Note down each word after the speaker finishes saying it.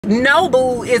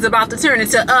Nobu is about to turn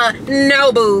into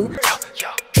Nobu.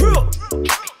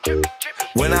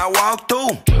 When I walk through,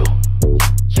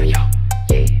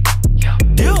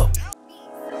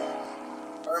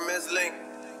 Hermes link,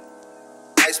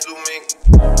 ice blue mink,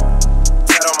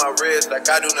 tat on my wrist like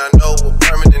I do not know what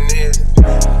permanent is.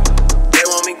 They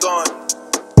want me gone,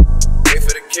 wait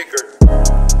for the kicker.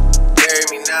 Bury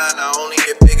me now and I only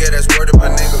get bigger, that's word of my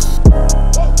nigga.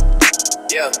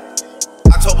 Yeah,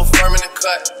 October firm in the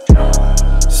cut.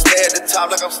 Stay at the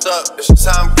top like I'm stuck, it's just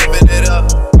how I'm giving it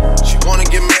up. She wanna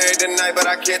get married tonight, but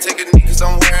I can't take a knee cause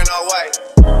I'm wearing all white.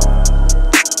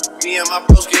 Me and my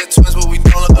bros get twins, but we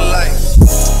don't look alike.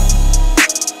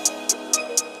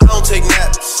 I don't take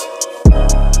naps.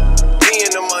 Me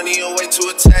and the money are way too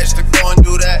attached to go and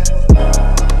do that.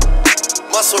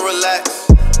 Muscle relax.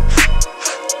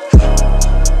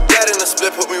 That in the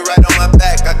split put me right on my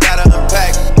back. I gotta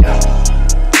unpack.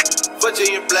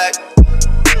 Virginia black.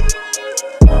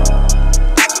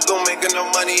 I could go make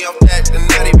enough money off that and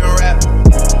not even rap.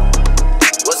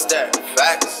 What's that?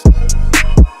 Facts.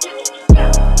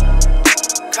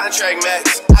 Contract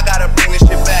max. I gotta bring this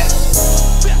shit back.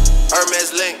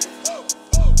 Hermes link.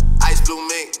 Ice blue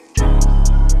mink.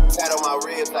 Tat on my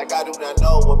ribs like I do not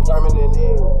know what permanent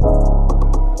is.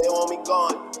 They want me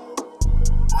gone.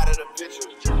 Out of the picture.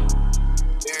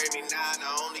 Bury me now and I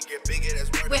only get bigger,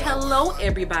 that's worth. Well, hello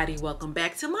everybody, welcome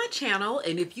back to my channel,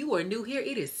 and if you are new here,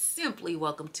 it is simply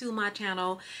welcome to my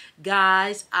channel.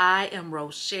 Guys, I am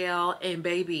Rochelle, and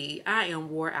baby, I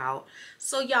am wore out.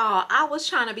 So y'all, I was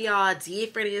trying to be all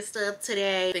different and stuff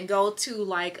today and go to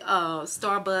like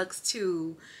Starbucks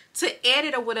to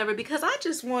edit or whatever, because I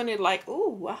just wanted like,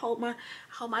 ooh, I hope my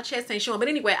chest ain't showing, but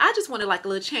anyway, I just wanted like a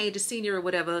little change of scenery or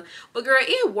whatever. But girl,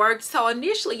 it worked. So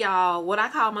initially, y'all, what I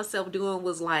called myself doing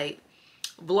was like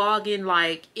vlogging,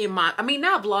 like in my, I mean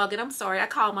not vlogging, I'm sorry, I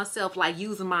called myself like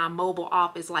using my mobile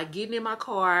office, like getting in my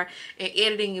car and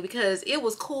editing it, because it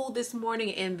was cool this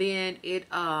morning, and then it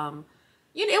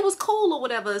you know, it was cool or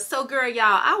whatever. So girl,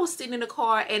 y'all, I was sitting in the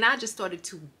car and I just started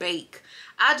to bake.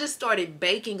 I just started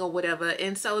baking or whatever.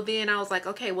 And so then I was like,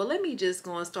 okay, well, let me just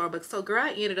go on Starbucks. So girl, I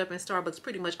ended up in Starbucks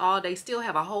pretty much all day. Still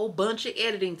have a whole bunch of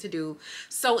editing to do.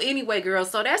 So anyway, girl,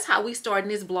 so that's how we starting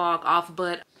this vlog off.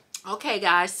 But okay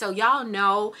guys, so y'all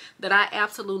know that I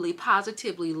absolutely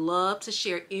positively love to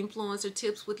share influencer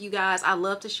tips with you guys. I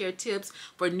love to share tips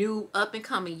for new up and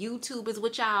coming YouTubers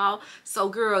with y'all. So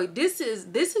girl, this is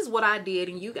what I did,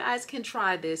 and you guys can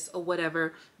try this or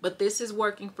whatever, but this is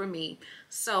working for me.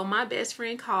 So my best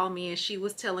friend called me and she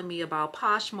was telling me about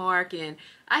Poshmark, and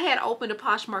I had opened a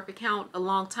Poshmark account a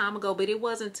long time ago, but it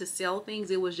wasn't to sell things,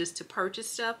 it was just to purchase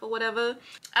stuff or whatever.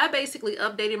 I basically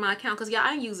updated my account because yeah, I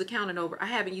haven't used the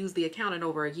account in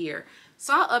over a year.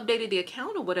 So I updated the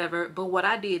account or whatever, but what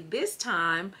I did this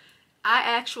time, I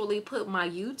actually put my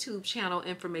YouTube channel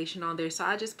information on there. So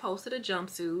I just posted a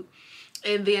jumpsuit,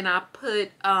 and then I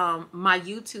put my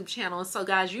YouTube channel. So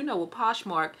guys, you know with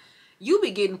Poshmark, you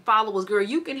be getting followers, girl.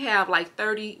 You can have like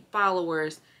 30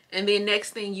 followers, and then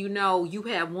next thing you know, you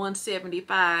have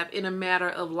 175 in a matter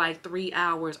of like 3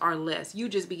 hours or less. You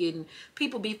just be getting,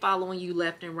 people be following you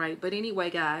left and right. But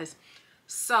anyway, guys,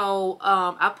 so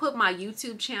I put my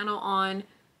YouTube channel on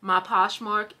my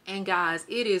Poshmark, and guys,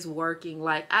 it is working.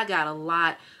 Like I got a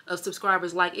lot of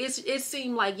subscribers. Like it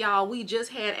seemed like, y'all, we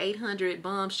just had 800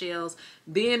 bombshells,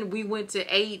 then we went to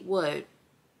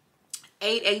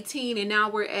 818, and now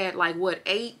we're at like what,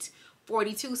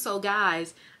 842. So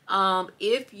guys, I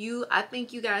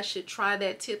think you guys should try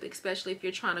that tip, especially if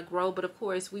you're trying to grow. But of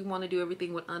course, we want to do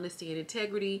everything with honesty and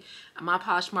integrity. My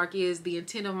Poshmark is, the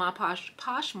intent of my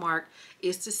Poshmark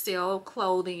is to sell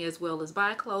clothing as well as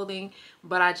buy clothing,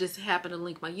 but I just happen to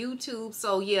link my YouTube.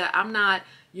 So yeah, I'm not,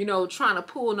 you know, trying to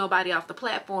pull nobody off the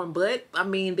platform, but I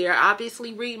mean, they're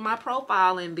obviously reading my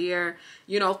profile and they're,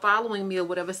 you know, following me or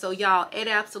whatever. So y'all, it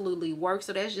absolutely works.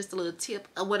 So that's just a little tip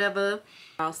or whatever.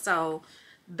 So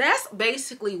that's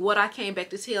basically what I came back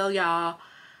to tell y'all.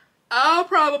 I'm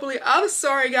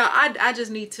sorry y'all, I just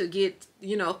need to get,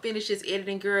 you know, finish this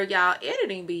editing, girl. Y'all,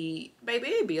 editing be, baby,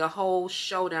 it'd be a whole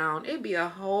showdown. It'd be a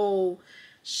whole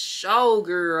show,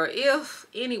 girl.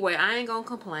 Anyway, I ain't gonna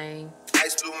complain.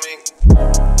 Ice blue mink.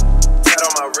 Tat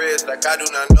on my wrist like I do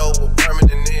not know what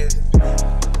permanent is.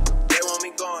 They want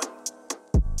me gone.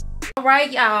 All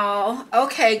right, y'all.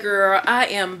 Okay, girl, I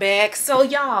am back. So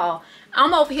y'all,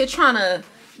 I'm over here trying to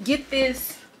get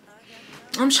this,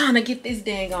 I'm trying to get this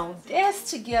dang on desk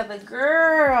together,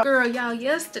 girl, y'all.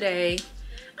 Yesterday,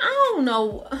 I don't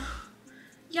know,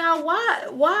 y'all,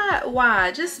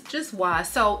 why, just why.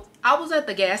 So I was at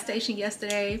the gas station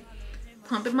yesterday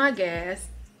pumping my gas,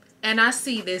 and I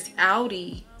see this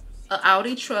Audi an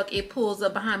Audi truck. It pulls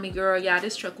up behind me, girl. Y'all,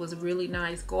 this truck was really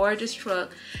nice, gorgeous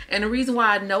truck. And the reason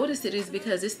why I noticed it is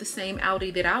because it's the same Audi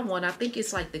that I want. I think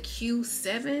it's like the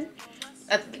Q7.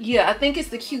 Yeah, I think it's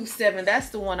the Q7. That's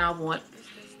the one I want.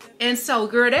 And so,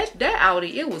 girl, that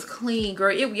Audi, it was clean,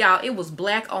 girl. It was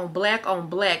black on black on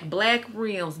black, black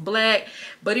rims, black,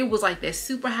 but it was like that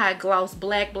super high gloss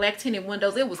black tinted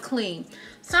windows. It was clean.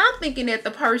 So I'm thinking that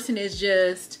the person is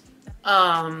just,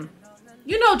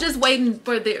 you know, just waiting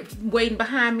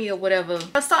behind me or whatever.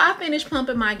 So I finished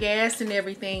pumping my gas and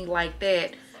everything like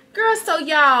that. Girl, so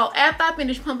y'all, after I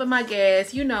finished pumping my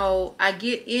gas, you know, I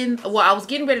get in, well, I was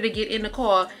getting ready to get in the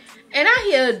car, and I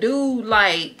hear a dude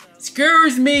like,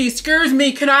 excuse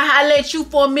me, can I holler at you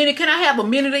for a minute? Can I have a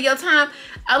minute of your time?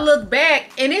 I look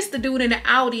back, and it's the dude in the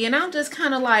Audi, and I'm just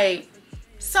kind of like,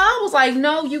 so I was like,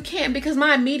 no, you can't, because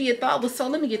my immediate thought was, so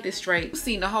let me get this straight. You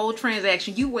seen the whole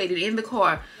transaction. You waited in the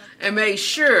car and made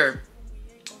sure,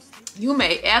 you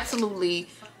made absolutely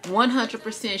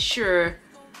 100% sure,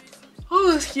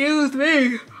 oh, excuse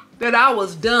me, that I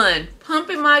was done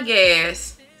pumping my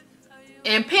gas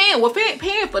and paying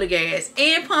for the gas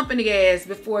and pumping the gas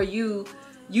before you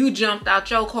jumped out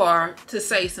your car to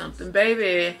say something.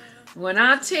 Baby, when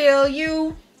I tell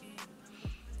you,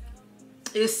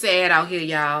 it's sad out here,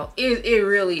 y'all. It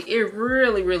really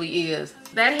is.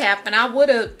 That happened. I would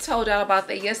have told y'all about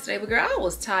that yesterday, but girl, I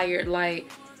was tired. Like,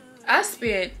 I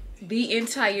spent the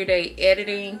entire day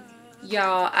editing.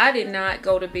 Y'all, I did not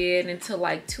go to bed until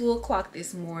like 2 o'clock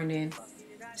this morning.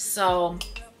 So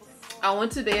I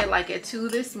went to bed like at 2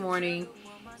 this morning.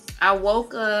 I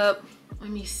woke up,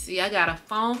 let me see, I got a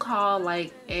phone call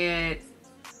like at,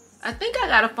 I think I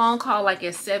got a phone call like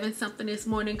at 7 something this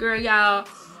morning, girl, y'all.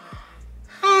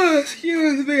 Oh,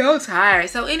 excuse me, I'm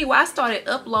tired. So anyway, I started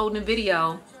uploading the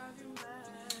video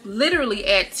literally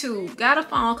at 2. Got a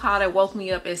phone call that woke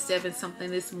me up at 7 something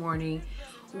this morning.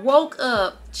 Woke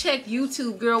up, checked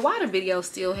YouTube, girl, why the video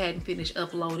still hadn't finished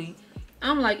uploading.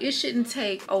 I'm like, it shouldn't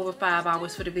take over 5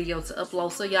 hours for the video to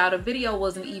upload. So y'all, the video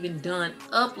wasn't even done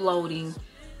uploading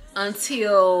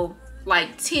until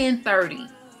like 10:30.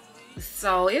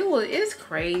 So it's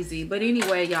crazy. But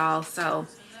anyway, y'all, so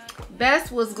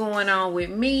that's what's going on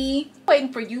with me.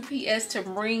 Waiting for UPS to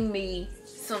bring me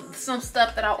some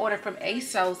stuff that I ordered from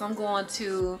ASOS. I'm going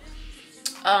to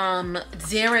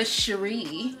Zara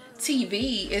Cherie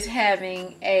TV is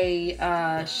having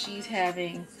a she's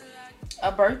having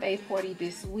a birthday party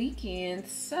this weekend,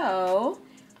 so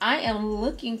I am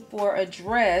looking for a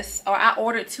dress, or I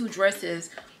ordered 2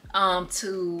 dresses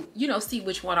to, you know, see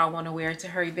which one I want to wear to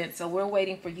her event. So we're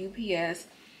waiting for UPS.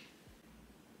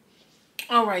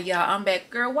 All right, y'all, I'm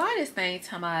back. Girl, why this thing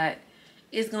talking about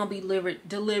it's gonna be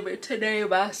delivered today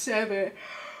by 7?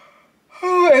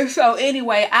 And so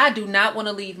anyway, I do not want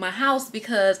to leave my house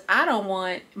because I don't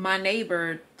want my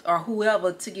neighbor or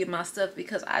whoever to get my stuff,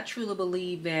 because I truly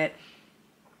believe that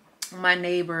my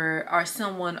neighbor or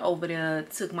someone over there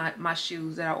took my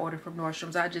shoes that I ordered from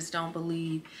Nordstrom's. I just don't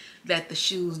believe that the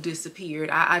shoes disappeared.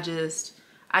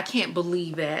 I can't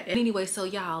believe that. And anyway, so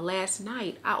y'all, last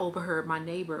night I overheard my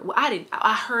neighbor. Well,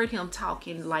 I heard him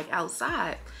talking like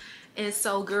outside. And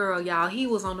so, girl, y'all, he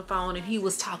was on the phone and he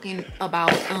was talking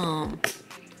about,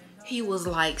 he was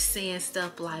like saying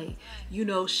stuff like, you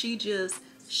know, she just,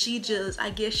 I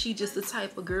guess she just the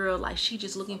type of girl, like she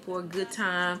just looking for a good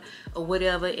time or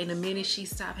whatever. And the minute she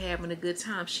stopped having a good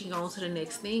time, she on to the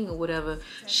next thing or whatever.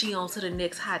 She on to the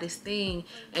next hottest thing.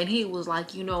 And he was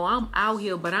like, you know, I'm out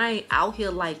here, but I ain't out here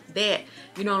like that.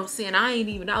 You know what I'm saying? I ain't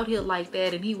even out here like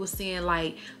that. And he was saying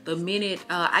like the minute,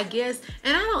 I guess,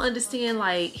 and I don't understand,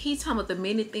 like he's talking about the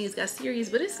minute things got serious,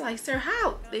 but it's like, sir,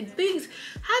 how things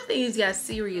got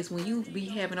serious when you be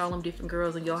having all them different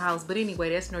girls in your house? But anyway,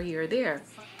 that's no here or there.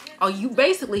 Oh, you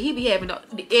basically, he be having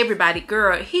everybody,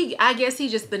 girl. I guess he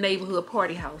just the neighborhood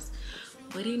party house.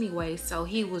 But anyway, so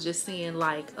he was just saying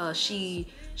like, she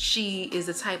is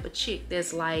the type of chick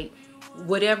that's like,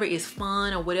 whatever is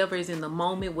fun or whatever is in the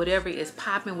moment, whatever is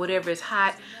popping, whatever is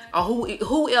hot, or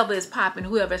whoever is popping,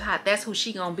 whoever is hot, that's who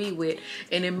she gonna be with.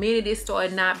 And the minute it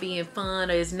started not being fun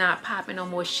or it's not popping no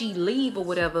more, she leave or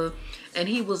whatever. And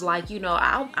he was like, you know,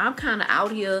 I'm kind of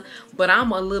out here, but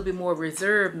I'm a little bit more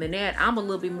reserved than that. I'm a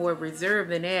little bit more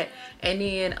reserved than that. And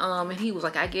then and he was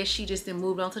like, I guess she just then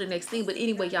moved on to the next thing. But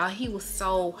anyway, y'all, he was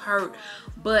so hurt.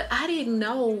 But I didn't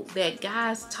know that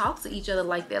guys talk to each other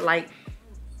like that. Like,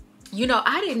 you know,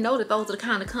 I didn't know that those are the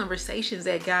kind of conversations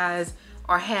that guys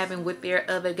are having with their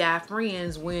other guy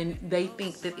friends when they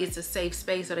think that it's a safe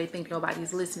space or they think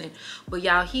nobody's listening. But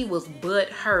y'all, he was butt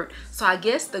hurt. So I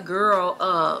guess the girl,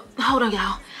 hold on,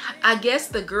 y'all. I guess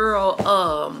the girl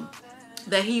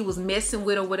that he was messing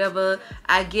with or whatever.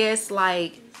 I guess,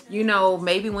 like, you know,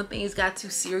 maybe when things got too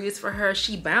serious for her,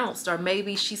 she bounced, or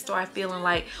maybe she started feeling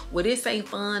like, well, this ain't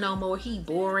fun no more. He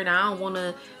boring. I don't want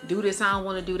to do this. I don't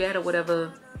want to do that or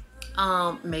whatever.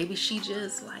 Maybe she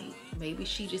just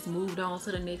moved on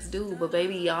to the next dude. But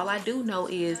baby, all I do know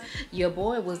is your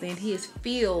boy was in his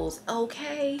feels,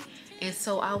 okay? And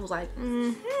so I was like,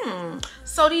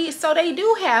 so they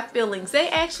do have feelings. They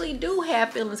actually do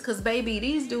have feelings, because baby,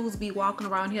 these dudes be walking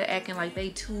around here acting like they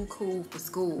too cool for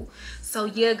school. So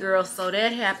yeah, girl, so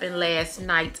that happened last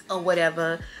night or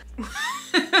whatever.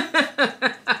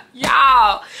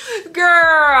 Y'all,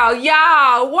 girl,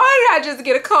 y'all, why did I just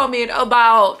get a comment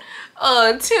about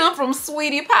Tim from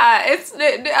Sweetie Pie? It's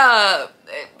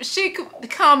she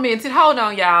commented, hold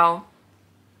on, y'all.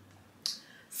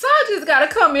 So I just got a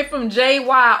comment from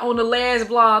JY on the last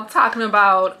vlog talking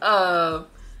about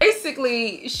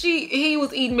basically he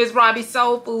was eating Miss Robbie's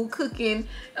soul food cooking.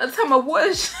 Talking about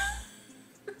what she's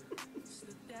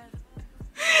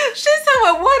talking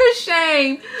about what a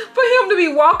shame for him to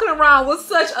be walking around with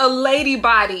such a lady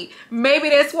body.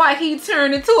 Maybe that's why he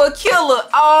turned into a killer.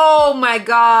 Oh my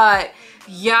God,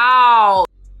 y'all.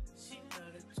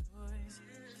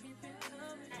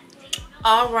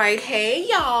 All right, hey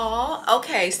y'all.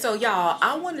 Okay, so y'all,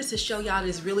 I wanted to show y'all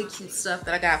this really cute stuff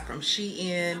that I got from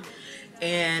Shein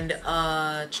and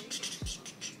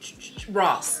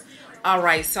Ross. All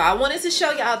right, so I wanted to show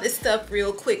y'all this stuff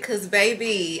real quick because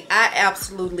baby, I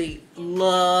absolutely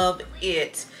love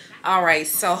it. All right,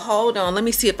 so hold on, let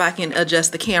me see if I can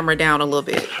adjust the camera down a little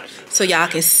bit so y'all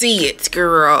can see it,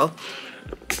 girl.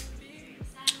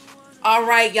 All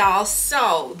right, y'all,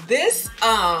 so this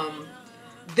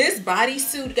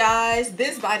bodysuit, guys,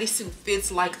 this bodysuit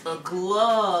fits like a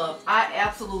glove. I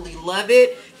absolutely love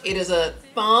it. It is a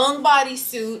thong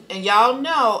bodysuit, and y'all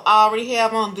know I already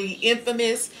have on the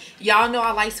infamous, y'all know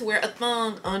I like to wear a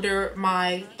thong under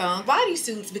my thong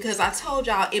bodysuits because I told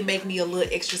y'all it make me a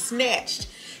little extra snatched.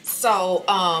 So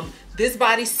this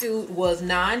bodysuit was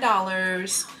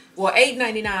 $9, well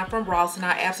 $8.99 from Ross, and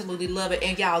I absolutely love it.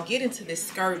 And y'all, get into this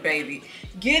skirt, baby.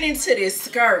 Get into this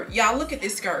skirt. Y'all, look at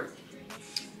this skirt.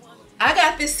 I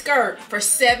got this skirt for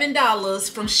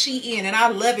 $7 from Shein, and I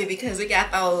love it because it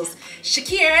got those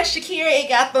Shakira,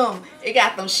 it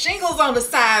got them shingles on the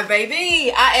side,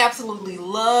 baby. I absolutely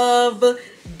love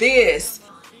this.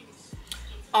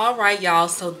 All right, y'all,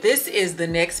 so this is the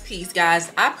next piece,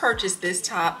 guys. I purchased this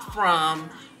top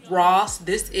from Ross.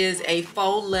 This is a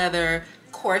faux leather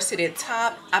corseted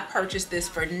top. I purchased this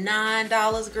for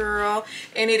 $9, girl,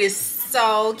 and it is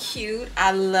so cute.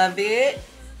 I love it.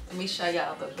 Let me show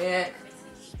y'all the back.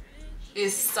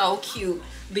 It's so cute.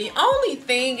 The only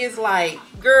thing is, like,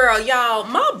 girl, y'all,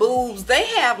 my boobs, they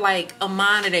have like a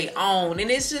mind of their own,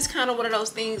 and it's just kind of one of those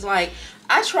things. Like,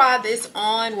 I tried this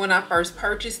on when I first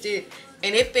purchased it,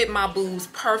 and it fit my boobs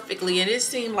perfectly, and it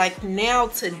seemed like now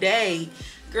today,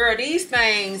 girl, these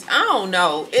things, I don't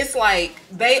know, it's like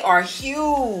they are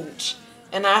huge,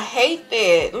 and I hate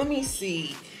that. Let me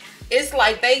see. It's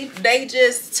like they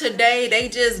just today, they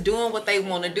just doing what they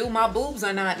want to do. My boobs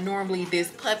are not normally this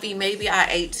puffy. Maybe I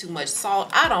ate too much salt,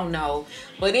 I don't know.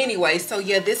 But anyway, so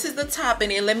yeah, this is the top,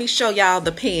 and then let me show y'all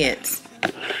the pants.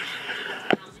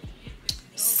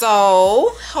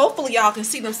 So hopefully y'all can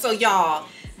see them. So y'all,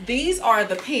 these are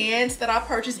the pants that I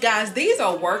purchased, guys. These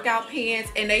are workout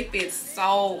pants, and they fit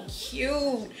so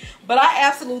cute. But I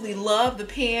absolutely love the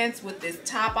pants with this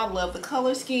top. I love the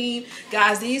color scheme,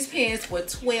 guys. These pants were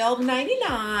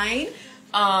 $12.99.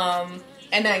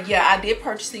 And yeah, I did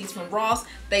purchase these from Ross.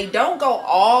 They don't go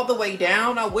all the way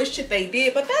down. I wish that they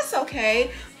did, but that's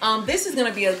okay. This is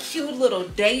gonna be a cute little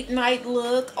date night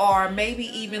look, or maybe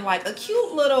even like a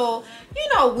cute little, you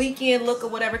know, weekend look or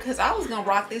whatever, because I was gonna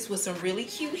rock this with some really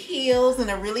cute heels and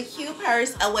a really cute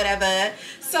purse or whatever.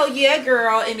 So yeah,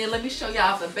 girl, and then let me show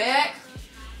y'all the back.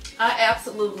 I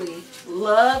absolutely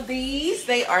love these.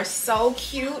 They are so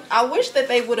cute. I wish that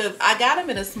they would have, I got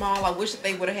them in a small. I wish that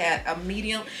they would have had a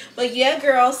medium. But yeah,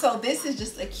 girl, so this is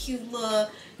just a cute little,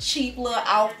 cheap little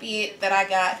outfit that I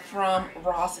got from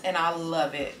Ross, and I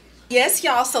love it. Yes,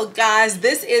 y'all, so guys,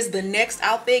 this is the next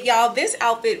outfit, y'all. This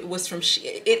outfit was from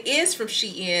it is from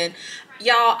Shein.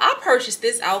 Y'all, I purchased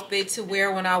this outfit to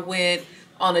wear when I went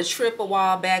on a trip a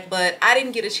while back, but I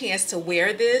didn't get a chance to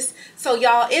wear this. So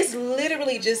y'all, it's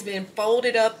literally just been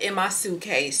folded up in my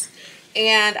suitcase,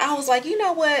 and I was like, you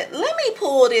know what, let me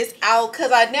pull this out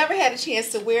because I never had a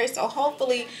chance to wear it. So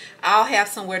hopefully I'll have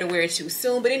somewhere to wear it to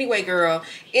soon. But anyway, girl,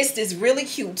 it's this really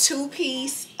cute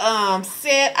two-piece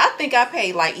set. I think I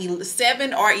paid like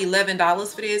 $7 or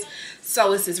 $11 for this.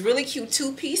 So it's this really cute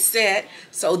two-piece set.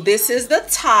 So this is the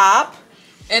top.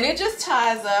 And it just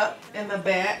ties up in the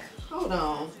back. Hold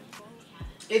on.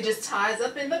 It just ties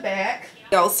up in the back.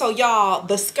 So y'all,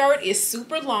 the skirt is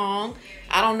super long.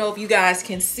 I don't know if you guys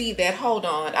can see that. Hold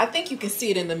on. I think you can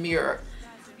see it in the mirror.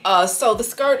 So the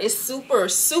skirt is super,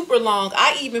 super long.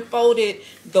 I even folded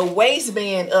the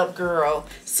waistband up, girl.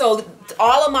 So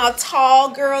all of my tall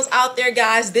girls out there,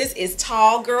 guys, this is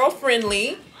tall girl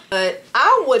friendly. But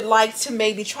I would like to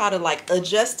maybe try to like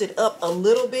adjust it up a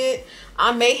little bit.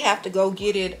 I may have to go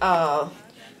get it,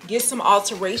 get some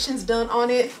alterations done on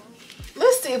it.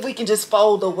 Let's see if we can just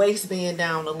fold the waistband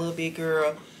down a little bit,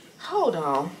 girl. Hold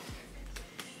on.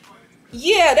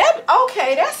 Yeah,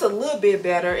 okay, that's a little bit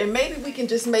better. And maybe we can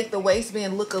just make the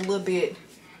waistband look a little bit.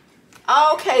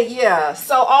 Okay, yeah.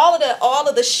 So all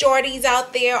of the shorties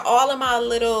out there, all of my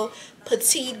little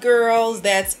petite girls,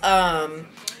 that's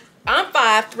I'm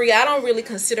 5'3". I don't really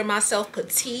consider myself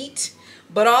petite,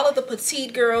 but all of the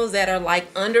petite girls that are like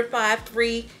under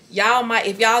 5'3", y'all might,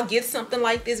 if y'all get something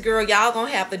like this, girl, y'all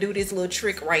gonna have to do this little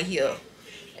trick right here.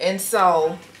 And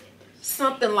so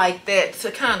something like that to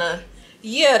kind of,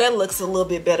 yeah, that looks a little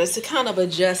bit better, to kind of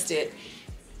adjust it.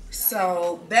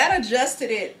 So that adjusted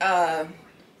it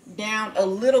down a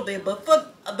little bit, but for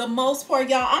the most part,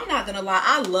 y'all, I'm not gonna lie,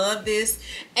 I love this.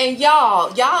 And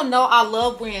y'all know I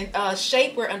love wearing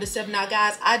shapewear under 7. Now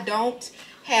guys, I don't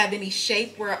have any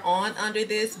shapewear on under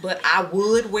this, but I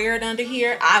would wear it under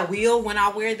here. I will when I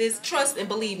wear this. Trust and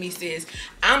believe me, sis,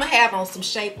 I'm gonna have on some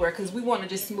shapewear because we want to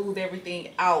just smooth everything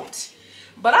out.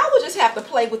 But I would just have to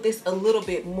play with this a little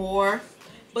bit more.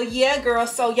 But yeah, girl,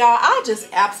 so y'all, I just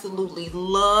absolutely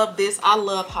love this. I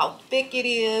love how thick it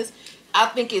is. I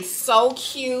think it's so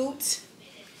cute.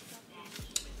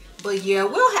 But yeah,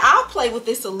 I'll play with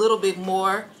this a little bit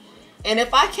more. And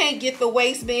if I can't get the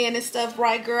waistband and stuff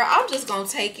right, girl, I'm just gonna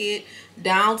take it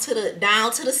down to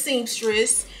the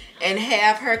seamstress and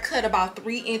have her cut about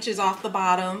 3 inches off the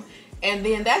bottom. And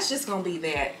then that's just gonna be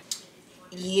that.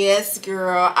 Yes,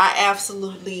 girl, I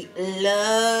absolutely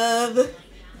love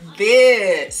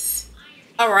this.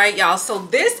 All right, y'all, so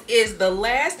this is the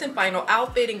last and final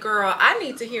outfit, and girl, I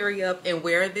need to hurry up and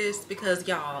wear this because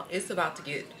y'all, it's about to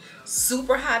get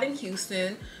super hot in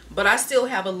Houston, but I still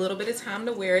have a little bit of time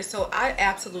to wear it. So I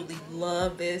absolutely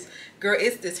love this, girl.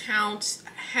 It's this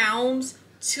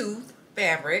houndstooth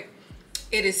fabric.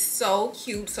 It is so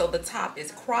cute. So the top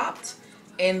is cropped,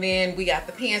 and then we got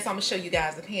the pants. I'm gonna show you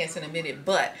guys the pants in a minute,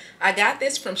 but I got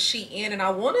this from Shein, and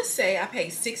I want to say I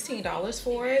paid $16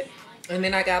 for it. And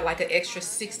then I got like an extra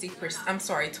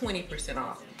 20%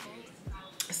 off.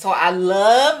 So I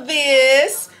love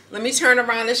this. Let me turn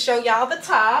around and show y'all the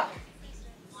top.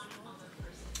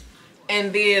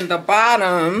 And then the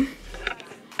bottom.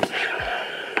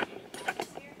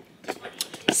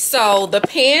 So the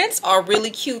pants are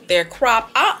really cute. They're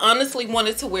cropped. I honestly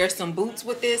wanted to wear some boots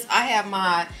with this. I have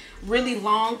my really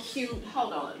long, cute,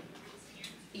 hold on.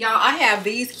 Y'all, I have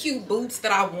these cute boots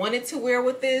that I wanted to wear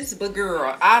with this, but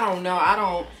girl, I don't know.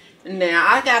 Now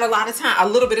I got a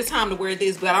little bit of time to wear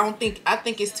this, but I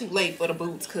think it's too late for the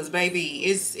boots because baby,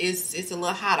 it's a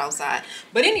little hot outside.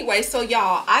 But anyway, so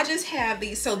y'all, I just have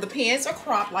these. So the pants are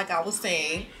cropped like I was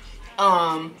saying.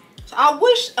 So I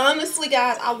wish, honestly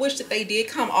guys, I wish that they did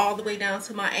come all the way down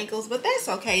to my ankles, but that's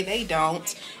okay, they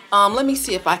don't. Let me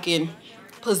see if I can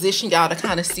position y'all to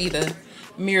kind of see the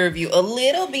mirror view a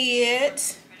little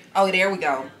bit. Oh, there we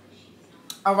go.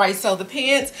 All right, so the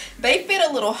pants, they fit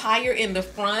a little higher in the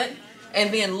front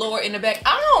and then lower in the back.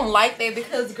 I don't like that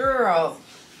because, girl,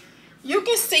 you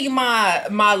can see my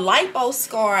lipo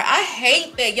scar. I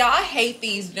hate that, y'all. I hate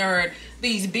these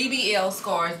BBL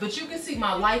scars, but you can see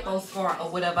my lipo scar or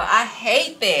whatever. I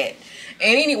hate that.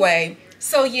 And anyway,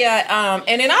 so yeah,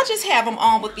 and then I just have them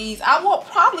on with these. I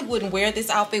probably wouldn't wear this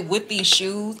outfit with these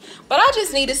shoes, but I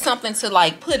just needed something to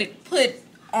like put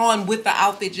on with the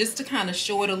outfit just to kind of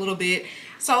show it a little bit.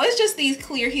 So it's just these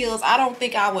clear heels. I don't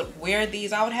think I would wear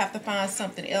these. I would have to find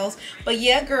something else. But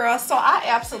yeah, girl, so I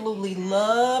absolutely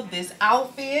love this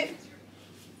outfit.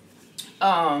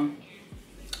 I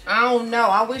don't know.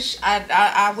 I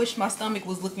wish my stomach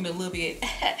was looking a little bit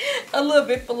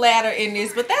flatter in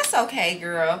this, but that's okay,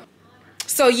 girl.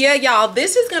 So yeah, y'all,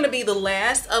 this is gonna be the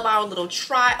last of our little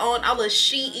try on, our little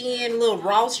Shein, little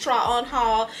Ross try on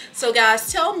haul. So guys,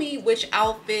 tell me which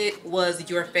outfit was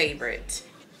your favorite.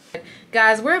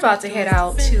 Guys, we're about to head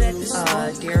out to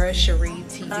Dara Cherie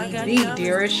TV,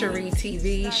 Dara Cherie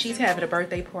TV. She's having a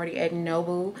birthday party at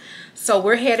Nobu. So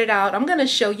we're headed out. I'm gonna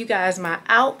show you guys my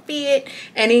outfit,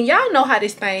 and then y'all know how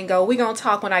this thing go. We're gonna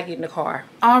talk when I get in the car.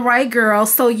 All right,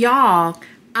 girls. So y'all,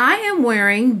 I am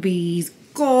wearing these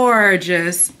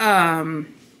gorgeous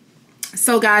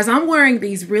so guys, I'm wearing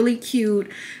these really cute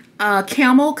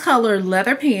camel color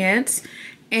leather pants,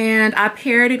 and I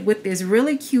paired it with this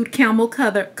really cute camel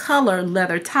color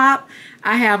leather top.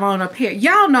 I have on a pair,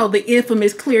 y'all know the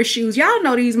infamous clear shoes. Y'all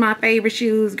know these my favorite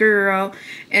shoes, girl.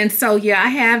 And so yeah, I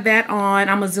have that on.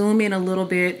 I'm gonna zoom in a little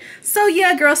bit. So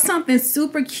yeah, girl, something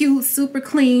super cute, super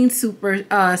clean, super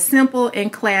simple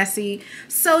and classy.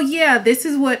 So yeah, this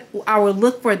is what our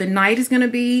look for the night is gonna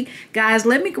be. Guys,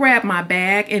 let me grab my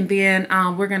bag, and then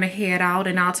we're gonna head out,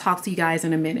 and I'll talk to you guys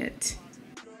in a minute.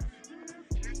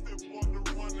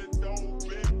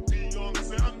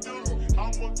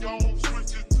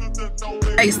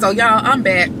 Hey, so y'all, I'm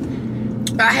back.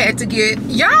 I had to get,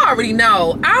 y'all already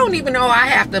know, I don't even know I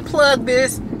have to plug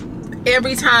this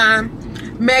every time.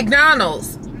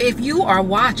 McDonald's, if you are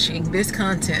watching this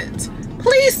content,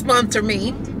 please sponsor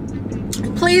me.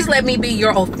 Please let me be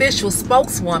your official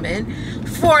spokeswoman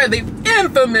for the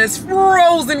infamous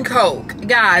frozen Coke.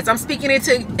 Guys, I'm speaking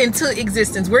into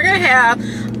existence. We're gonna have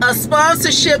a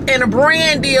sponsorship and a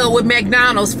brand deal with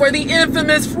McDonald's for the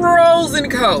infamous frozen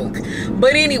Coke.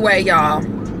 But anyway, y'all,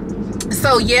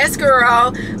 so yes,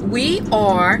 girl, we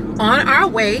are on our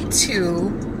way to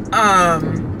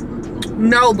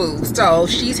Nobu. So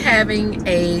she's having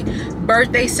a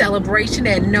birthday celebration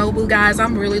at Nobu, guys.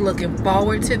 I'm really looking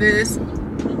forward to this.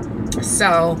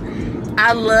 So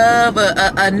I love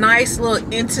a nice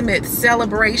little intimate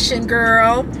celebration,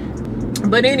 girl.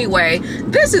 But anyway,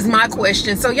 this is my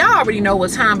question. So y'all already know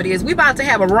what time it is. We about to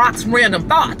have a Rock's Random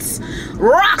Thoughts.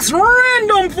 Rock's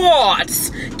Random Thoughts.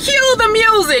 Cue the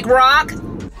music, Rock.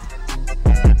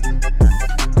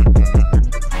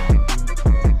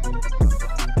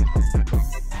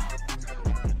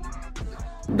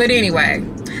 But anyway,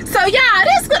 so yeah,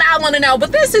 that's what I want to know.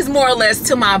 But this is more or less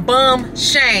to my bum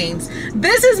shames.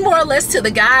 This is more or less to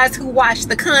the guys who watch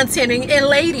the content. And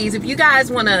ladies, if you guys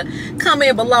want to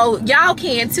comment below, y'all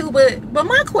can too. But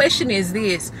my question is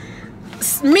this.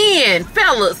 Men,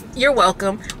 fellas, you're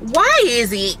welcome. Why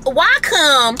is it, why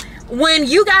come when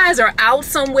you guys are out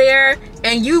somewhere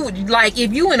and you, like,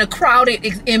 if you in a crowded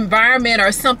environment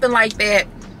or something like that,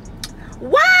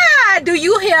 why do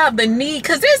you have the need?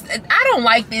 Because this, I don't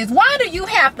like this. Why do you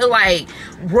have to like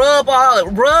rub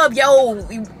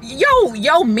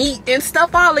your meat and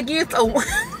stuff all against a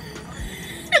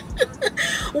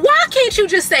why can't you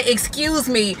just say excuse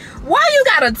me? Why you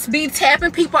gotta be tapping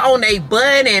people on their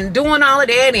butt and doing all of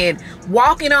that and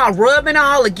walking all rubbing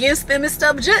all against them and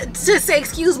stuff just to say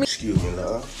excuse me? Excuse me,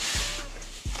 love.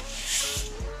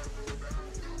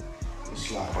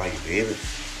 It's like right, baby.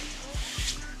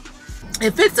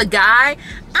 If it's a guy,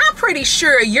 I'm pretty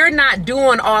sure you're not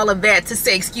doing all of that to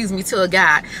say excuse me to a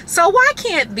guy. So why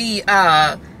can't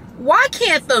the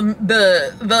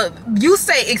you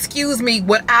say excuse me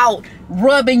without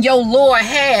rubbing your lower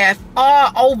half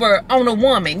all over on a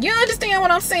woman? You understand what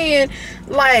I'm saying?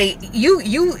 Like you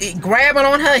grabbing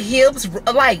on her hips,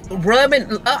 like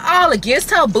rubbing all against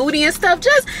her booty and stuff.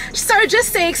 Just, sir, just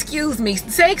say excuse me.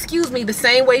 Say excuse me the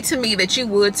same way to me that you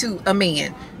would to a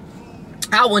man.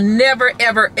 I will never,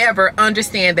 ever, ever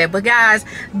understand that. But guys,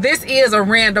 this is a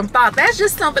random thought. That's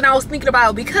just something I was thinking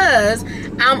about because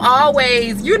I'm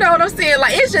always, you know what I'm saying?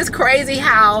 Like, it's just crazy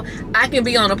how I can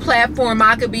be on a platform.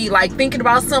 I could be like thinking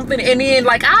about something, and then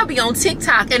like I'll be on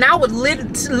TikTok and I would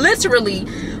literally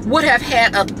would have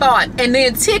had a thought, and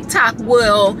then TikTok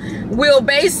will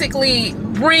basically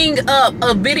bring up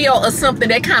a video or something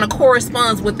that kind of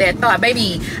corresponds with that thought.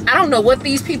 Baby, I don't know what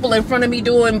these people in front of me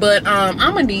doing, but I'm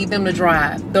gonna need them to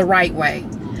drive the right way.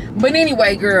 But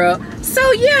anyway, girl,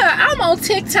 so yeah, I'm on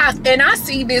TikTok and I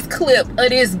see this clip of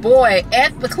this boy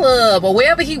at the club or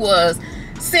wherever he was,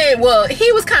 said, well,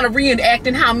 he was kind of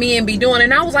reenacting how men be doing,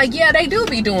 and I was like, yeah, they do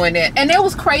be doing that. And it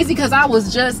was crazy because I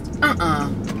was just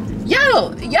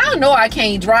y'all know I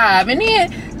can't drive. And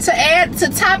then to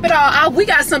top it all out, we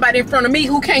got somebody in front of me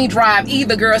who can't drive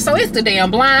either, girl. So it's the damn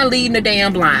blind leading the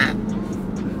damn blind.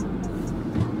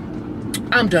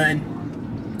 I'm done,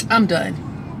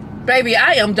 baby.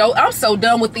 I'm so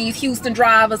done with these Houston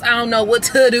drivers. I don't know what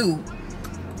to do.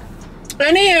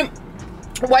 And then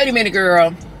wait a minute,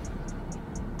 girl.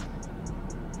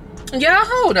 Yeah,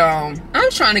 hold on.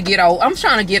 I'm trying to get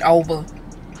over,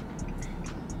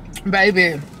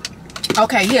 baby.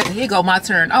 Okay, here go my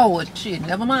turn. Oh, well, shit,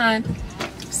 never mind.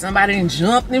 Somebody done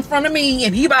jumped in front of me,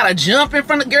 and he about to jump in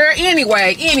front of girl.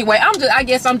 Anyway, I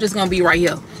guess I'm just gonna be right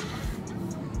here.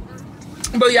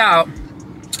 But y'all,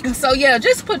 so yeah,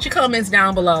 just put your comments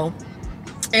down below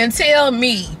and tell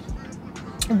me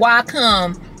why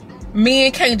come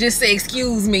Men can't just say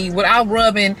excuse me without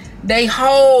rubbing they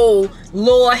whole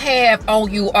lower half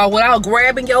on you, or without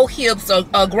grabbing your hips, or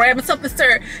grabbing something,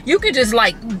 sir. You can just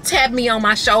like tap me on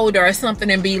my shoulder or something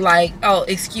and be like, oh,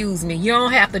 excuse me. You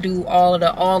don't have to do all of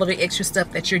the extra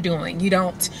stuff that you're doing. You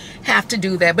don't have to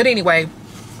do that. But anyway,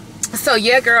 so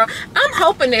yeah, girl, I'm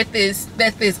hoping that this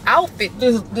outfit,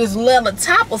 this leather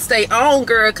top will stay on,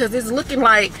 girl, because it's looking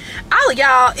like, oh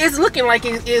y'all, it's looking like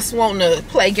it's wanting to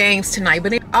play games tonight.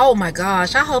 But oh my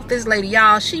gosh, I hope this lady,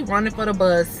 y'all, she running for the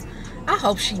bus. I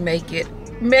hope she make it.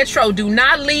 Metro, do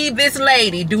not leave this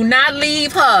lady. Do not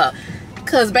leave her.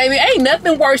 Cause baby, ain't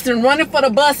nothing worse than running for the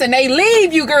bus and they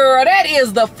leave you, girl. That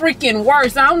is the freaking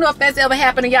worst. I don't know if that's ever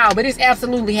happened to y'all, but it's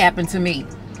absolutely happened to me.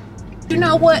 You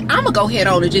know what? I'm gonna go ahead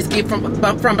on and just get from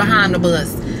behind the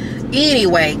bus.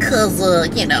 Anyway, cause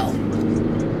you know.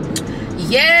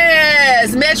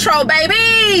 Yes, Metro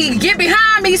baby, get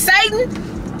behind me, Satan.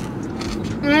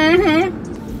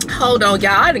 Hold on,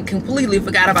 y'all. I done completely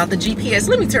forgot about the GPS.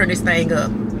 Let me turn this thing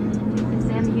up.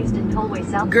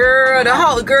 Girl,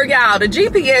 y'all, the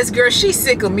GPS girl, she's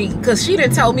sick of me because she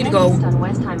done told me to go on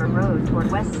Westheimer Road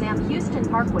toward West Sam Houston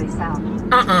Parkway South.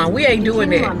 We ain't doing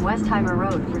that. On Westheimer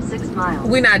Road for 6 miles.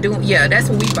 We're not doing, yeah, that's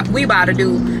what we about to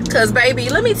do. Cause baby,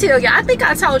 let me tell you, I think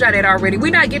I told y'all that already.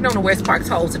 We're not getting on the West Park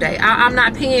toll today. I'm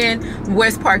not paying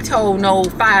West Park toll no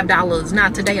 $5.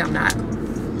 Not today, I'm not.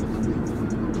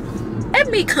 Let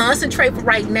me concentrate for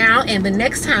right now, and the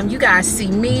next time you guys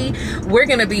see me, we're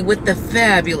gonna be with the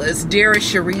fabulous Dara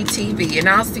Cherie TV, and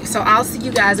I'll see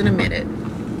you guys in a minute. Baby,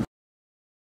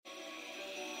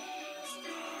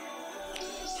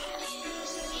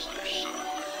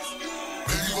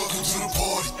 welcome to the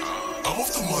party. I'm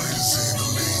off the money to say the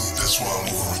lean. That's why I'm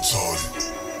over retarded.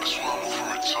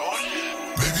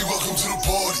 Baby, welcome to the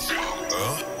party.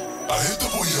 I hit the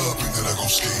boy up and then I go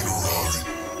skate a Rari.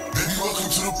 Baby, welcome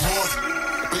to the party.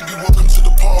 Baby, welcome to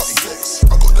the party.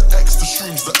 I got the X, the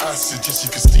shrooms, the acid, just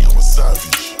you can see I'm a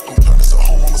savage. Don't plan this at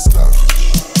home, I'm a savage.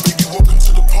 Baby, welcome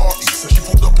to the party. She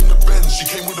pulled up in the Benz, she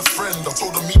came with a friend. I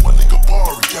told her meet my nigga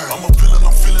Bari. I'm a villain,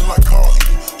 I'm feeling like Cardi.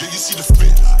 Yeah, you see the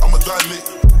fit, I'm a dilate.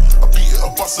 I beat it,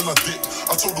 a bus and I dip.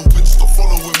 I told the bitch stop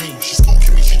following me. She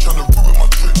stalking me, she tryna ruin my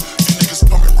trip. You niggas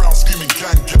coming round screaming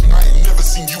gang. I ain't never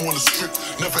seen you on the strip.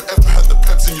 Never ever had the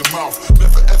pets in your mouth.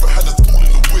 Never ever had a tool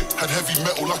in the whip. Had heavy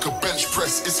metal like a bench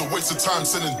press. It's a waste of time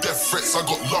sending death threats. I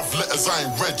got love letters I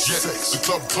ain't read yet. The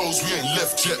club closed, we ain't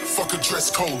left yet. Fuck a dress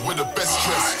code, we're the best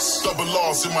dress. Double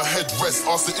R's in my headrest.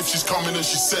 Asked her if she's coming and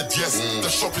she said yes. The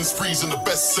shopping sprees and the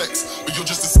best sex. But you're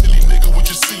just a silly nigga with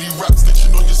your silly rap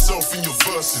snitching on yourself in your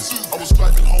verses. I was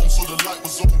driving home so the light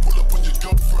was open. Pull up on your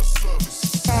girl for a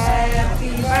service.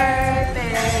 Happy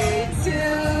birthday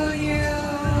to you.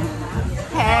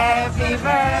 Happy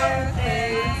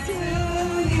birthday to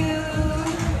you.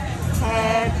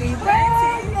 Happy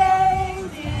birthday,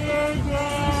 dear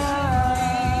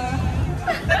Dara.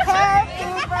 Happy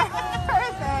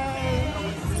birthday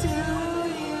to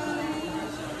you.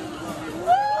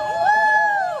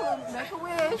 Woo! Make a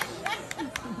wish.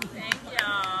 Thank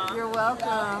y'all. You're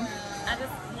welcome. I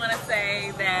just want to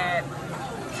say that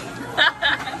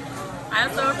I'm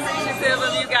so appreciative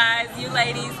of you guys, you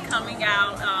ladies coming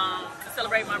out to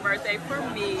celebrate my birthday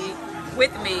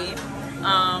with me.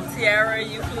 Tiara,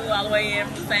 you flew all the way in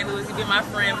from St. Louis. You've been my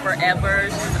friend forever.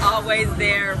 She's always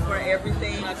there for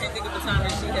everything. I can't think of the time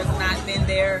that she has not been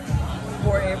there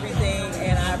for everything,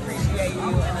 and I appreciate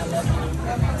you and I love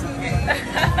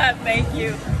you. Thank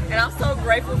you. And I'm so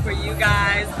grateful for you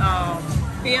guys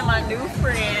being my new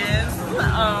friends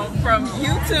from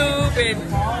YouTube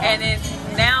and then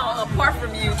now apart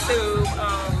from YouTube.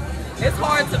 It's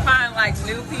hard to find like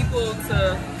new people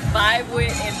to vibe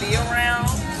with and be around,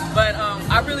 but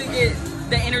I really get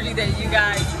the energy that you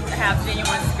guys have,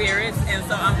 genuine spirits, and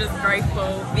so I'm just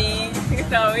grateful being, you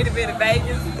know, in a bit of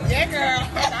Vegas. Yeah, girl.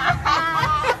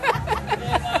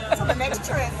 To the next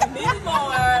trip. And many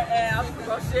more, and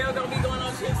Rochelle gonna be going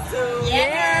on trips too.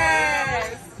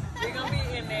 Yes. We're gonna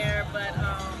be in there, but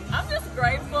I'm just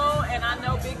grateful, and I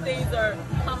know big things are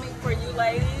coming for you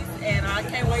ladies, and I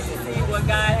can't wait to see what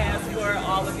God has for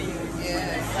all of you.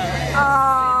 Yes.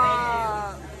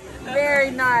 Oh, very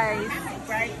nice. Happy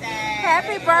birthday.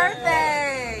 Happy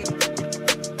birthday.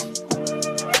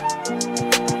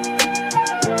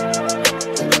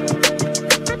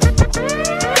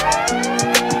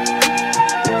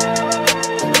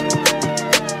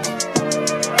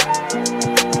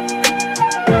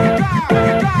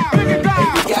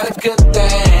 Got a good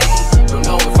thing. Don't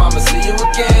know if I'ma see you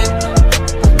again,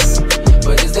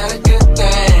 but is that a good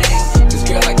thing? 'Cause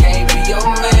girl, I can't be your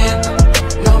man.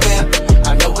 No man,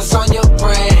 I know what's on your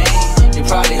brain. You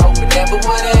probably hope it never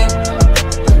would end.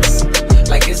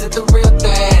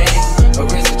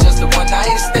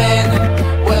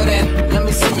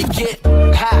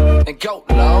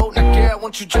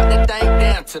 won't you drop that thing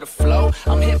down to the floor?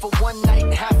 I'm here for one night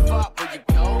and half up where you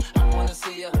go. I wanna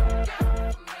see you.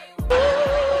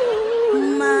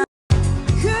 My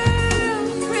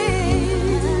girlfriend,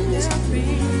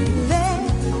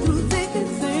 through thick and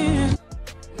thin.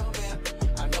 No, ma'am,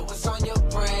 I know what's on your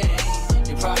brain.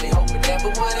 You probably hope it never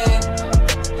would end.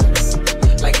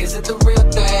 Like, is it the real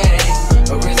thing?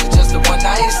 Or is it just a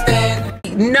one-night stand?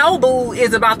 Nobu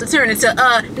is about to turn into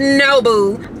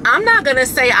Nobu. I'm not gonna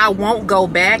say I won't go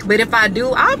back, but if I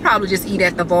do, I'll probably just eat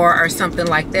at the bar or something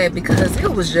like that, because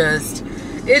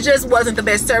it just wasn't the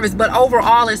best service. But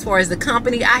overall, as far as the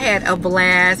company, I had a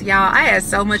blast, y'all. I had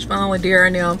so much fun with Dara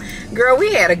and them. Girl,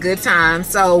 we had a good time.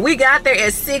 So we got there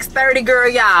at 6:30, girl,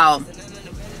 y'all.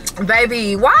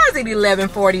 Baby, why is it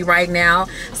 11:40 right now?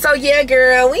 So yeah,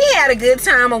 girl, we had a good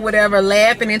time or whatever,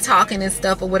 laughing and talking and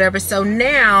stuff or whatever. So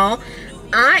now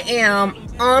I am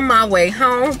on my way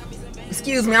home.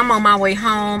 Excuse me, I'm on my way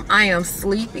home. I am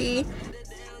sleepy.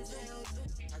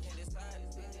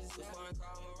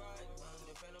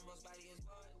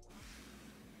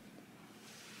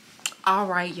 All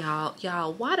right,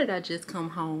 y'all, why did I just come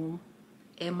home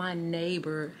and my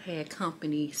neighbor had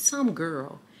company? Some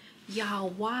girl. Y'all,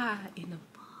 why in the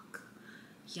fuck?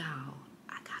 Y'all,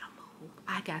 I gotta move.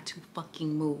 I got to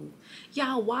fucking move.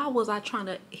 Y'all, why was I trying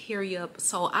to hurry up?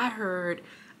 So I heard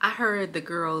the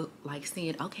girl like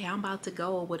saying, okay, I'm about to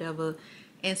go or whatever.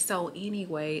 And so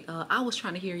anyway, I was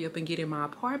trying to hurry up and get in my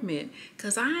apartment,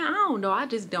 because I don't know, I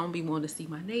just don't be wanting to see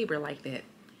my neighbor like that.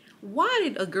 Why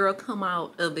did a girl come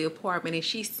out of the apartment and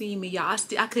she see me, y'all?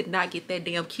 I could not get that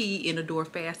damn key in the door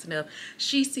fast enough.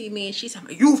 She see me and she's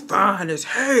like, you fine as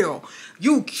hell.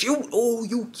 You cute. Oh,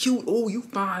 you cute. Oh, you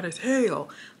fine as hell.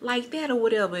 Like that or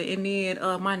whatever. And then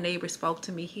my neighbor spoke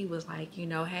to me. He was like, you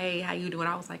know, hey, how you doing?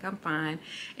 I was like, I'm fine.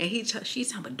 And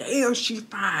she's telling me, damn, she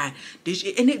fine.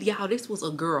 And y'all, this was a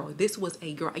girl. This was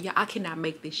a girl. Yeah, I cannot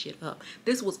make this shit up.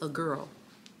 This was a girl.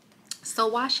 So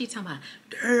why she talking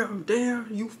about, damn,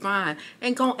 you fine?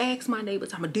 And gonna ask my neighbor,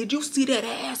 talking about, did you see that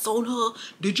ass on her?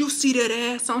 Did you see that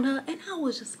ass on her? And I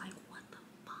was just like, what the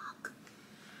fuck?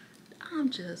 I'm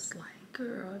just like,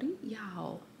 girl,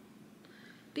 y'all,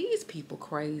 these people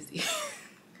crazy.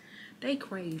 They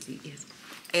crazy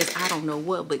as I don't know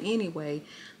what. But anyway,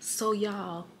 so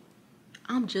y'all,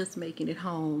 I'm just making it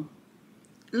home.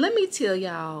 Let me tell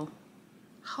y'all.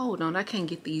 Hold on, I can't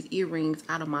get these earrings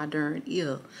out of my darn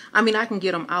ear. I mean, I can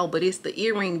get them out, but it's the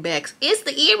earring backs. It's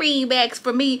the earring backs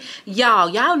for me.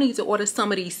 Y'all need to order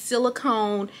some of these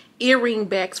silicone earring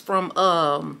backs from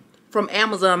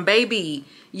Amazon, baby.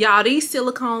 Y'all, these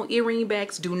silicone earring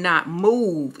backs do not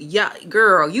move. Yeah,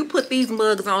 girl, you put these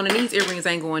mugs on and these earrings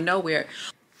ain't going nowhere.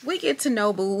 We get to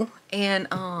Nobu, and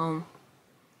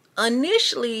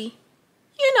initially,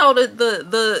 you know,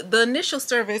 the initial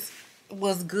service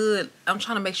was good. I'm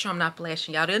trying to make sure I'm not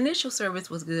flashing y'all. The initial service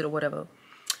was good or whatever.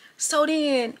 So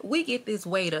then we get this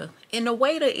waiter, and the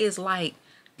waiter is like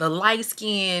the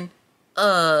light-skinned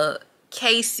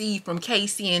KC from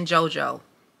KC and JoJo.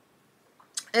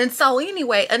 And so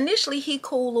anyway, initially he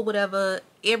cool or whatever,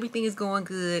 everything is going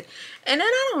good. And then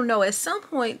I don't know, at some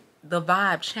point the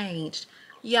vibe changed.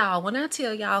 Y'all, when I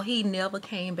tell y'all, he never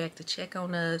came back to check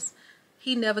on us.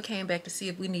 He never came back to see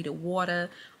if we needed water.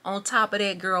 On top of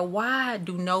that, girl, why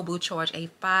do Nobu charge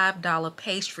a $5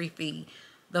 pastry fee?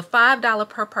 The $5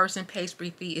 per person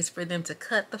pastry fee is for them to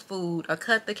cut the food or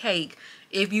cut the cake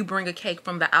if you bring a cake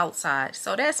from the outside.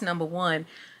 So that's number one.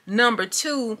 Number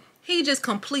two, he just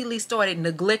completely started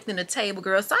neglecting the table,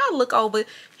 girl. So I look over,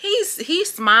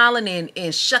 he's smiling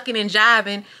and shucking and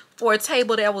jiving for a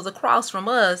table that was across from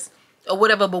us or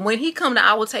whatever. But when he come to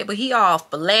our table, he all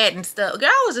flat and stuff. Girl,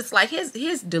 I was just like,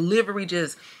 his delivery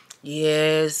just,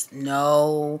 yes,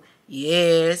 no,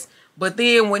 yes. But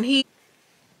then when he,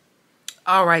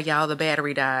 all right, y'all, the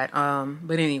battery died.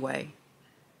 But anyway,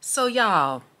 so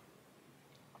y'all,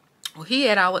 well, he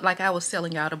had our, like I was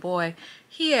telling y'all, the boy,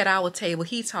 he at our table,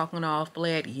 he talking all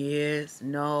flat, yes,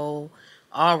 no,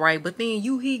 all right. But then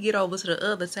he get over to the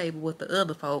other table with the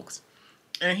other folks,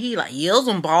 and he like yells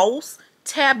and balls,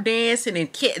 tap dancing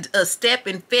and step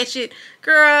and fetch it.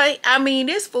 Girl, I mean,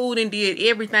 this fool and did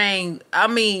everything. I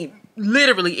mean,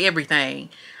 literally everything.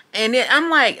 And then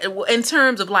I'm like, in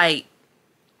terms of like,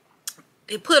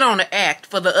 it put on the act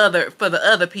for the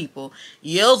other people.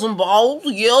 Yells and balls,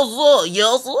 yells up,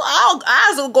 yells up.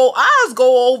 Eyes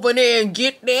go over there and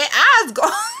get that. Eyes go.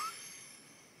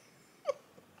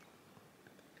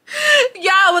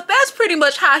 Y'all, but that's pretty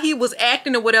much how he was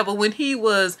acting or whatever when he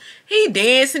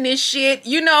dancing and shit,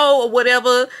 you know, or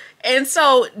whatever. And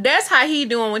so that's how he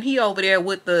doing when he over there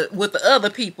with the other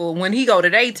people when he go to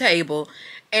their table.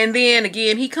 And then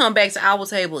again, he come back to our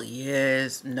table.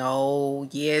 Yes, no,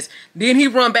 yes. Then he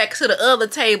run back to the other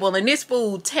table, and this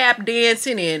fool tap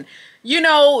dancing and, you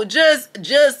know, just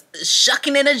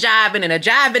shucking and a jiving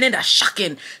and a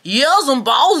shucking. Yes, some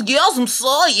balls. Yes, some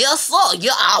sir. Yes, sir.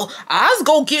 Yeah, I'll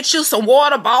go get you some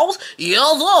water, balls.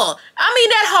 Yes, sir. I mean,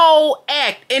 that whole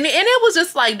act. And it was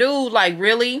just like, dude, like,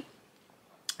 really?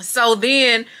 So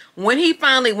then when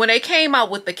they came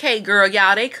out with the cake, girl,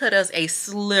 y'all, they cut us a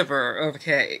sliver of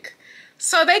cake.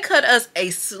 So they cut us a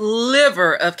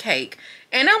sliver of cake.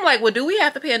 And I'm like, well, do we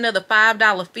have to pay another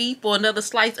 $5 fee for another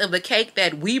slice of the cake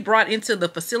that we brought into the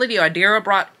facility, or Dara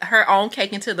brought her own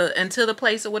cake into the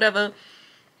place or whatever?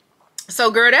 So,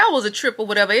 girl, that was a trip or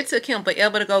whatever. It took him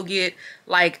forever to go get,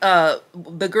 like,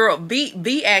 the girl,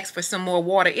 V asked for some more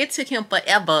water. It took him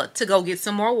forever to go get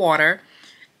some more water.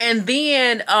 And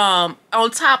then on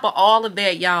top of all of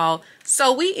that, y'all,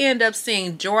 so we end up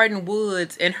seeing Jordan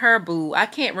Woods and her boo. I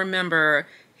can't remember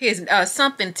his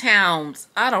something Towns.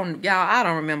 I don't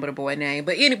remember the boy name.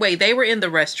 But anyway, they were in the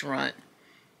restaurant.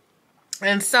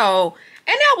 And so,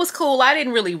 and that was cool. I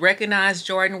didn't really recognize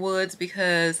Jordan Woods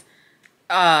because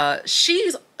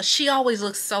she always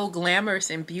looks so glamorous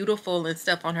and beautiful and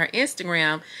stuff on her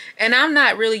Instagram, and I'm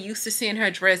not really used to seeing her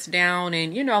dressed down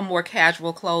and, you know, more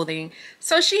casual clothing.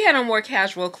 So she had on more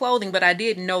casual clothing, but I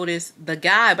did notice the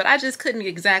guy, but I just couldn't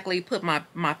exactly put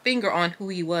my finger on who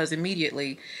he was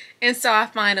immediately. And so I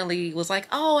finally was like,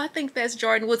 oh, I think that's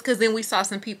Jordan Woods, because then we saw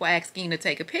some people asking to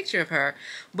take a picture of her.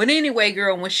 But anyway,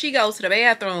 girl, when she goes to the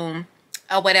bathroom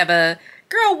or whatever,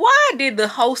 girl, why did the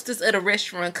hostess of the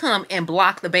restaurant come and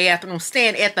block the bathroom,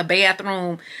 stand at the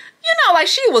bathroom? You know, like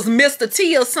she was Mr.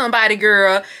 T or somebody,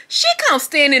 girl. She comes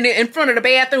standing in front of the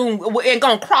bathroom and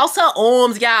gonna cross her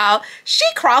arms, y'all. She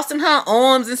crossing her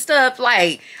arms and stuff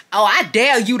like, oh, I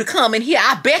dare you to come in here.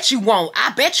 I bet you won't.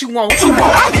 I bet you won't.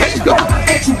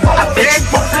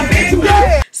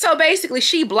 So basically,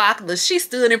 she blocked us. She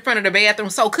stood in front of the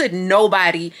bathroom, so couldn't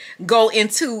nobody go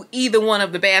into either one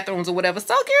of the bathrooms or whatever.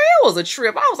 So, girl, it was a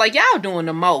trip. I was like, y'all doing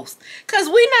the most. Because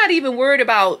we're not even worried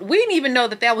about, we didn't even know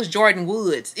that was Jordan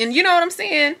Woods. And you know what I'm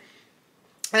saying?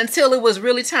 Until it was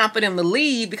really time for them to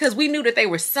leave, because we knew that they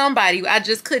were somebody. I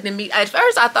just couldn't meet. At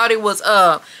first, I thought it was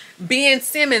Ben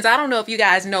Simmons. I don't know if you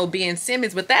guys know Ben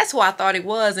Simmons, but that's who I thought it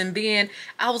was. And then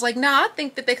I was like, nah, I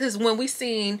think that because when we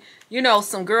seen, you know,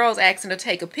 some girls asking to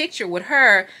take a picture with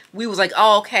her, we was like,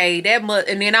 oh, okay, that must,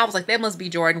 and then I was like, that must be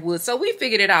Jordan Woods. So we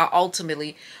figured it out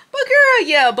ultimately. But girl,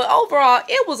 yeah, but overall,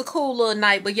 it was a cool little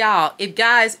night. But y'all, if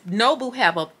guys, Nobu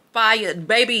have a fire,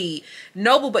 baby.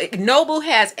 Nobu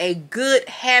has a good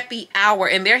happy hour,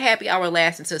 and their happy hour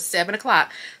lasts until 7 o'clock.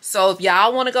 So if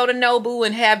y'all want to go to Nobu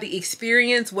and have the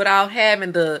experience without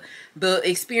having the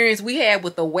experience we had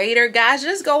with the waiter, guys,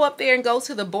 just go up there and go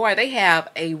to the bar. They have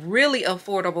a really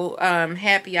affordable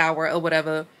happy hour or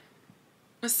whatever.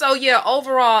 So yeah,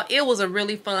 overall, it was a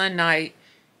really fun night.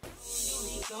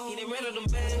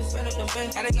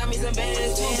 I done got me some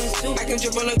bands too. I can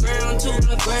trip on the ground too.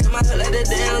 My hood like the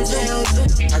down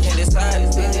too. I can't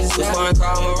decide. Who's foreign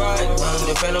car on my ride?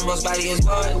 The phantom roast body is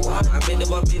hard. I been the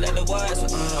bumpy like the watch.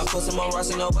 I put some on Ross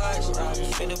and no watch.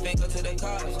 Spin the finger to the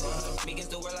cars. Me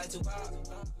against the world like Tupac.